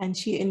 And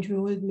she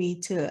enrolled me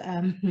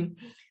to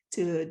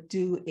to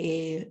do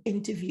a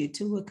interview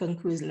to work on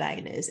cruise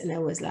liners, and I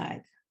was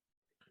like,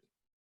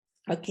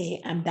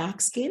 okay, I'm dark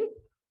skinned.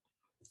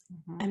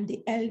 I'm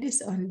the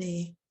eldest on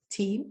the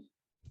team.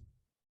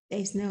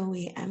 There's no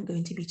way I'm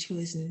going to be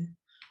chosen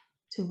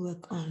to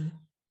work on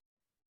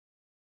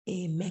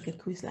a mega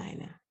cruise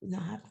liner. It's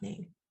not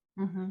happening.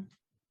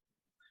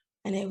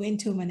 And I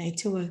went home and I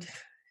told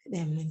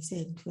them and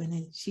said,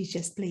 she's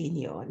just playing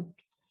you on.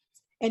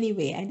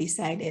 Anyway, I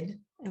decided,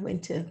 I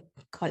went to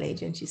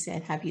college and she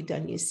said, have you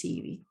done your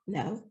CV?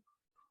 No.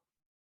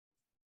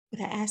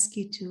 But I asked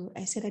you to.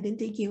 I said, I didn't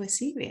think you were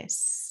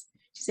serious.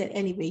 She said,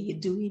 anyway, you're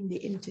doing the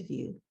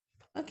interview.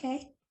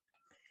 Okay.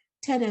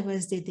 10 of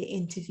us did the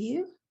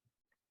interview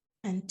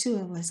and 2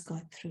 of us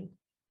got through.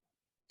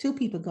 2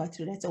 people got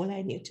through. That's all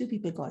I knew. 2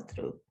 people got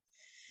through.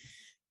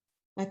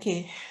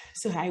 Okay.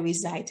 So I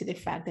resigned to the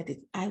fact that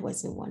I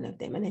wasn't one of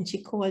them. And then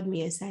she called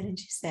me aside and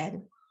she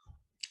said,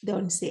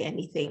 don't say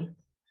anything,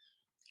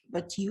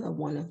 but you are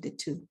one of the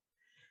 2.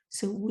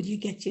 So would you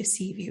get your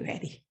CV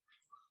ready?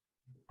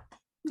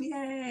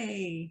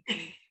 Yay.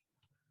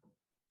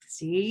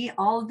 See,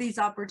 all of these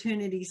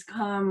opportunities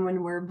come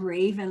when we're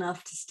brave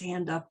enough to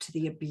stand up to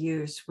the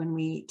abuse, when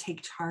we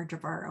take charge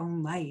of our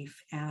own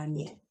life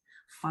and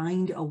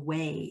find a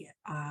way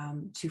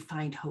to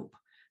find hope,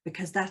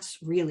 because that's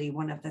really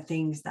one of the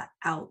things that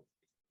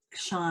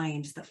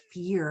outshines the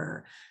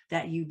fear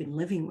that you've been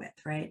living with,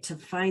 right? To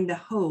find the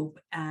hope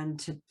and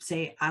to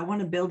say, I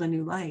want to build a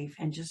new life,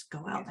 and just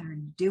go out there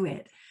and do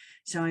it.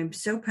 So I'm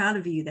so proud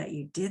of you that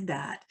you did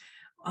that.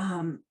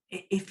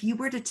 If you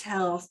were to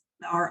tell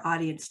our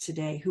audience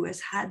today who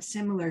has had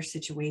similar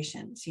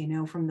situations, you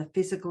know, from the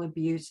physical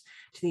abuse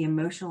to the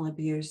emotional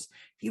abuse,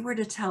 if you were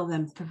to tell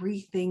them 3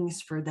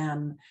 things for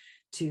them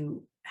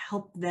to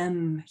help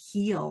them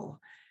heal,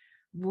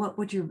 what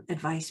would your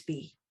advice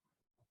be?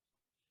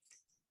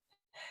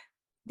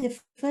 The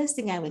first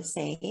thing I would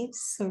say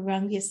is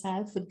surround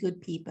yourself with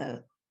good people.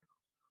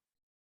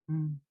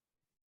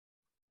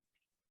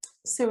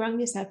 Surround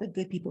yourself with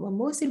good people. But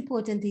most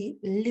importantly,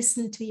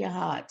 listen to your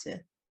heart.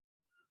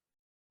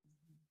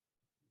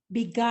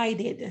 Be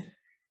guided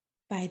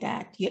by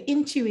that. Your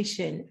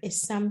intuition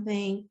is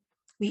something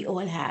we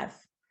all have.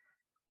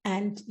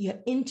 And your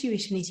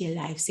intuition is your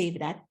lifesaver.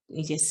 That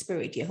is your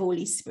spirit, your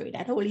Holy Spirit.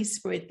 That Holy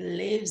Spirit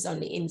lives on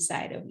the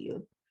inside of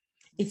you.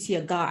 It's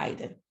your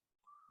guide.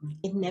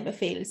 It never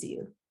fails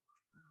you.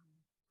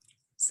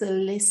 So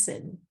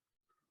listen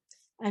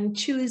and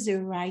choose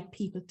the right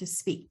people to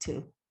speak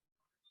to.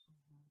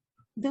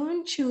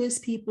 Don't choose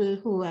people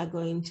who are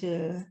going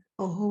to,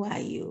 oh, who are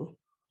you?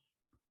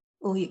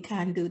 Oh, you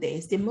can't do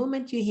this. The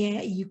moment you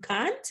hear you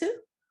can't,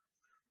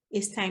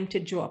 it's time to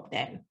drop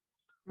them.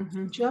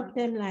 Drop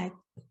them like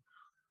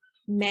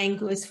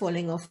mangoes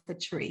falling off a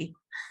tree.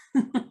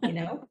 You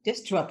know,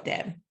 just drop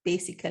them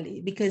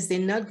basically, because they're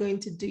not going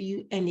to do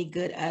you any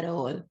good at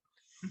all.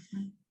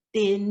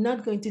 They're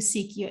not going to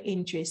seek your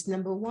interest.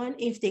 Number one,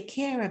 if they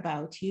care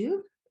about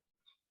you,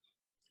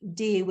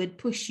 they would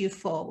push you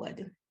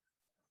forward.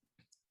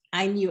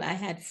 I knew I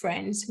had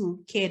friends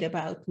who cared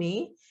about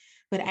me,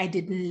 but I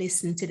didn't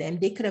listen to them.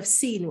 They could have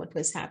seen what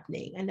was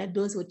happening, and that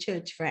those were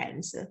church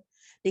friends.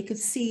 They could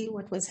see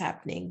what was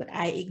happening, but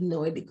I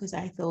ignored because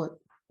I thought,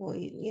 well,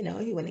 you know,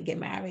 you want to get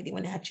married, you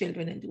want to have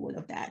children and do all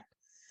of that.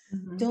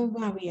 Don't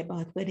worry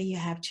about whether you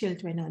have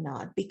children or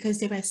not, because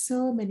there are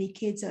so many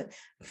kids.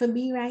 For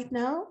me right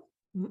now,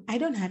 I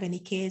don't have any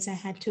kids. I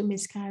had 2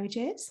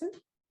 miscarriages.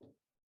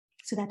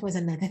 So that was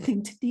another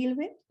thing to deal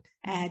with.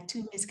 I had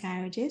 2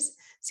 miscarriages.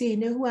 So you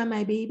know who are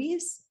my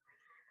babies?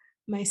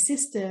 My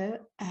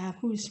sister,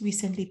 who's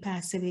recently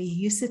passed away,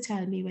 used to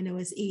tell me when I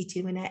was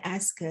 18, when I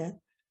asked her,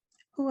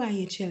 who are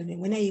your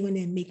children? When are you going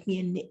to make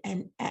me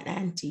an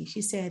auntie?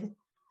 She said,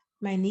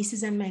 my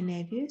nieces and my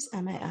nephews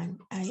are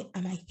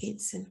my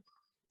kids. And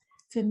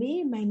for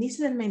me, my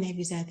nieces and my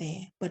nephews are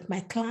there, but my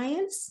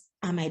clients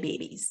are my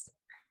babies.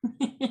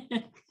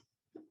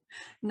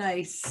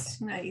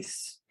 Nice,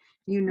 nice.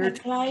 My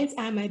clients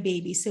are my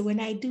babies. So when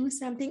I do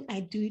something,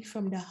 I do it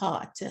from the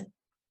heart.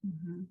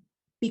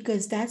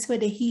 Because that's where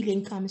the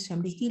healing comes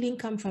from. The healing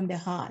comes from the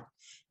heart.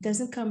 It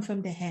doesn't come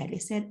from the head.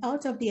 It said,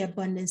 out of the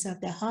abundance of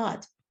the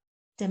heart,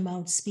 the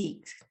mouth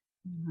speaks.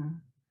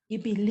 You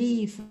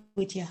believe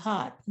with your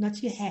heart,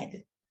 not your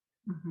head.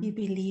 You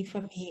believe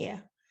from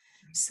here.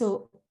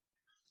 So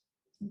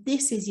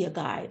this is your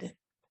guide.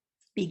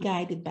 Be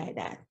guided by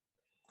that.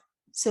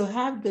 So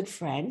have good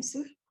friends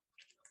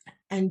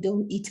and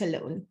don't eat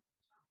alone.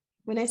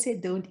 When I say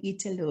don't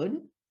eat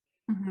alone,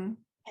 and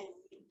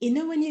you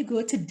know when you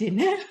go to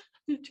dinner,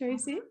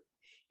 Tracy,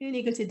 When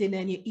you go to dinner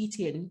and you're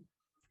eating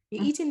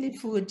the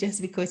food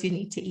just because you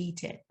need to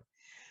eat it.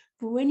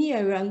 But when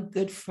you're around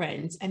good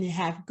friends and you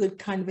have good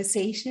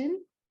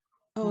conversation,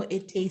 oh,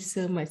 it tastes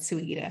so much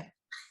sweeter.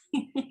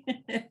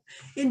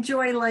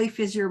 Enjoy life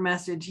is your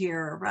message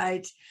here,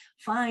 right?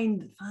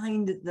 Find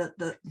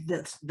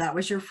that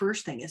was your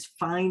first thing, is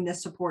find the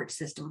support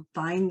system,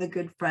 find the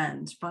good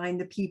friends, find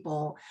the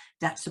people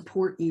that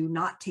support you,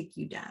 not take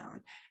you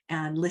down,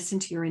 and listen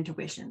to your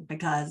intuition,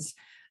 because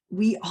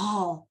we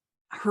all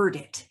heard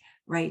it,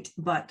 right?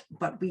 But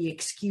we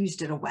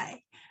excused it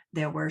away.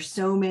 There were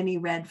so many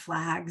red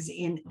flags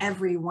in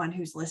everyone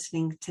who's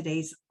listening to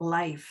today's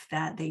life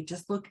that they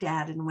just looked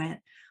at and went,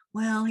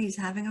 well, he's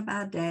having a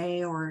bad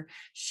day, or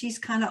she's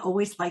kind of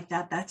always like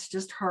that. That's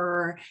just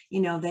her.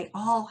 You know, they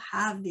all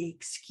have the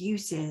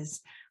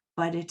excuses,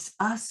 but it's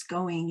us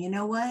going, you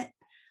know what?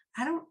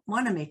 I don't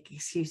want to make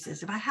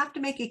excuses. If I have to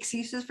make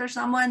excuses for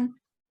someone,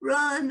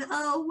 run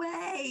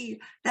away.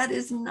 That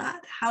is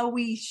not how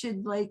we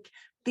should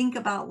think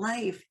about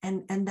life.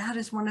 And that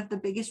is one of the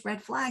biggest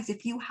red flags.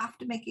 If you have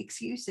to make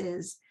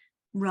excuses,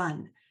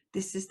 run.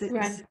 This is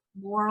the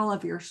moral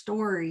of your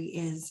story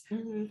is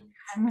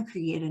can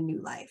create a new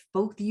life.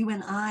 Both you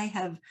and I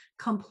have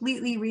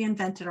completely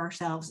reinvented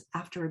ourselves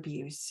after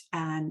abuse.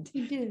 And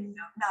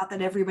not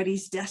that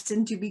everybody's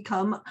destined to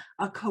become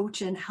a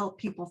coach and help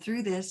people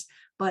through this,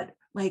 but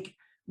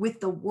with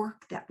the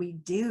work that we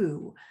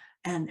do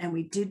and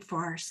we did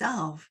for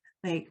ourselves,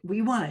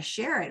 we want to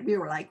share it. We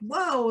were like,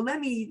 whoa,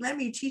 let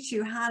me teach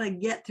you how to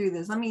get through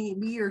this. Let me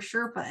be your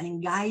Sherpa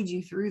and guide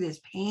you through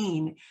this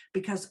pain,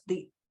 because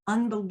the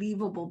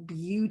unbelievable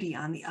beauty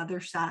on the other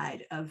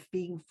side of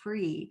being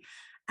free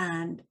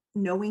and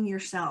knowing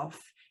yourself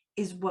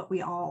is what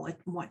we all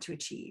want to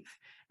achieve.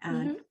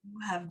 And you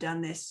have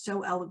done this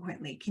so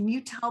eloquently. Can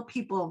you tell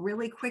people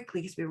really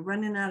quickly, because we're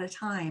running out of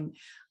time,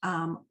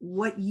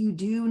 what you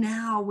do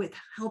now with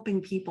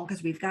helping people?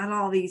 Because we've got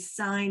all these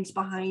signs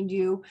behind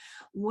you.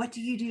 What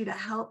do you do to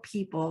help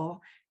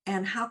people,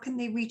 and how can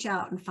they reach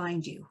out and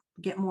find you,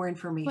 get more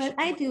information? Well,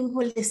 I do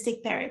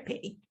holistic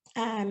therapy,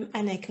 and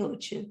I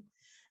coach you.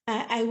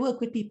 I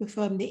work with people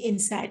from the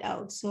inside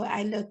out. So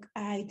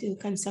I do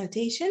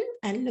consultation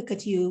and look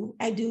at you.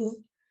 I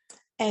do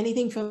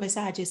anything from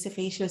massages to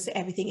facials to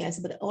everything else,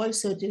 but I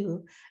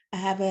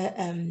have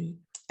a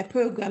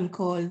program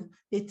called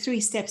the 3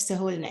 Steps to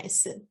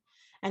Wholeness.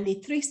 And the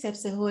 3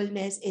 Steps to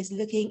Wholeness is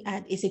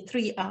it's a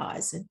 3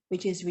 R's,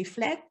 which is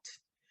reflect,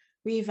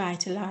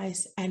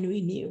 revitalize, and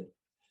renew.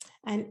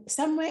 And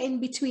somewhere in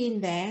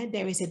between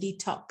there is a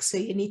detox. So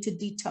you need to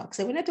detox.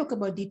 So when I talk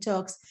about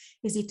detox,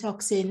 is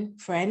detoxing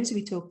friends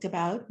we talked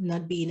about,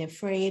 not being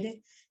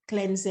afraid,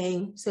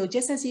 cleansing. So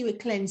just as you would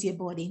cleanse your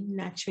body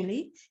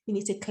naturally, you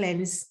need to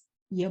cleanse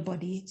your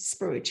body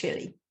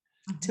spiritually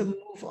to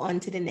move on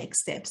to the next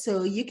step.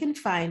 So you can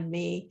find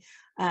me.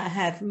 I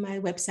have my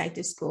website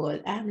is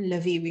called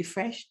Lovey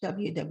Refresh,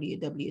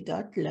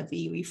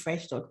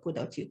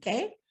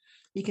 www.loveyrefresh.co.uk.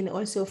 You can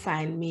also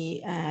find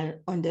me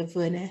under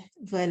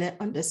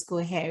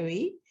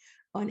Verna_Harry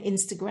on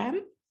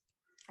Instagram.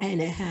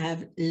 And I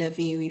have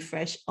Lovey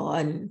Refresh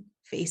on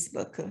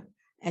Facebook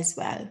as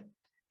well.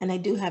 And I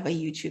do have a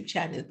YouTube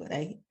channel, but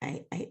I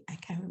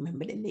can't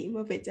remember the name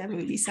of it. I'm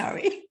really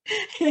sorry.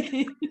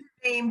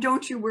 Name,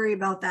 don't you worry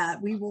about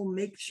that. We will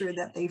make sure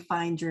that they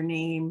find your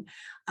name.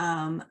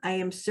 I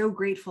am so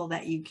grateful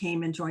that you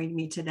came and joined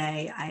me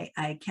today.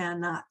 I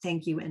cannot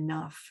thank you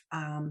enough,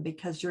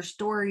 because your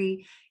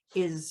story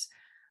is,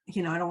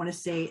 I don't want to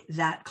say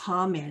that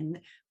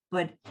common,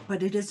 but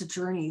it is a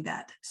journey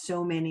that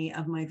so many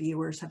of my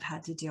viewers have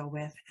had to deal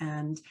with.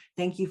 And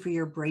thank you for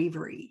your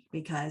bravery,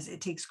 because it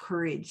takes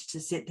courage to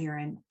sit there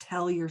and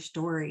tell your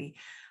story.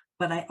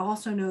 But I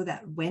also know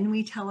that when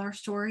we tell our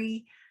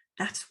story,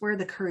 that's where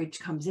the courage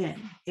comes in.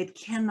 It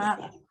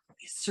cannot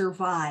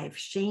survive.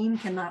 Shame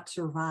cannot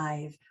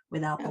survive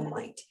without the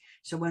light.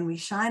 So when we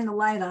shine the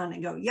light on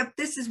and go, yep,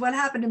 this is what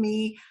happened to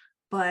me,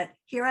 but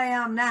here I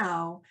am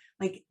now,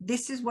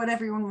 this is what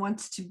everyone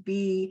wants to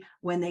be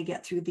when they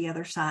get through the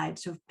other side.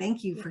 So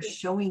thank you for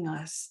showing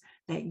us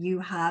that you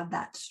have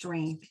that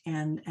strength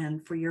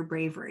and for your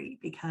bravery,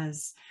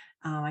 because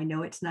I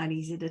know it's not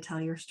easy to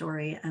tell your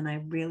story, and I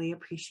really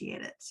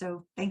appreciate it.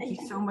 So thank you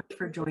so much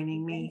for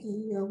joining me.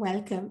 You're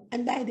welcome.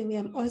 And by the way,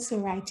 I'm also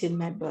writing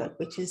my book,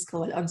 which is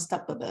called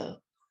Unstoppable,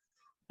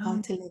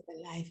 How to Live a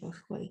Life of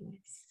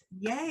Wholeness.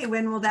 Yay.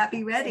 When will that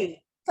be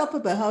ready?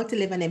 Unstoppable, How to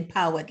Live an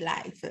Empowered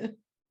Life.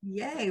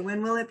 Yay.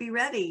 When will it be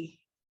ready?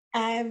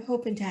 I'm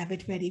hoping to have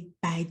it ready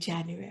by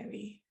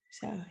January.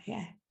 So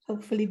yeah,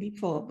 hopefully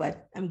before,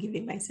 but I'm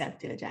giving myself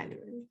till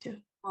January too.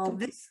 Well,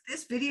 this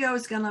video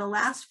is going to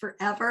last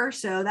forever.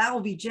 So that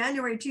will be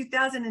January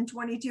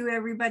 2022,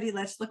 everybody.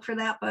 Let's look for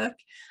that book.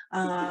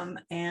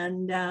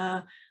 And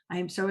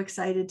I'm so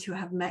excited to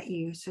have met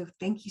you. So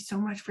thank you so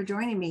much for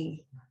joining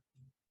me.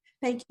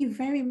 Thank you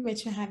very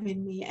much for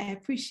having me. I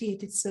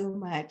appreciate it so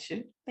much.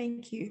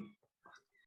 Thank you.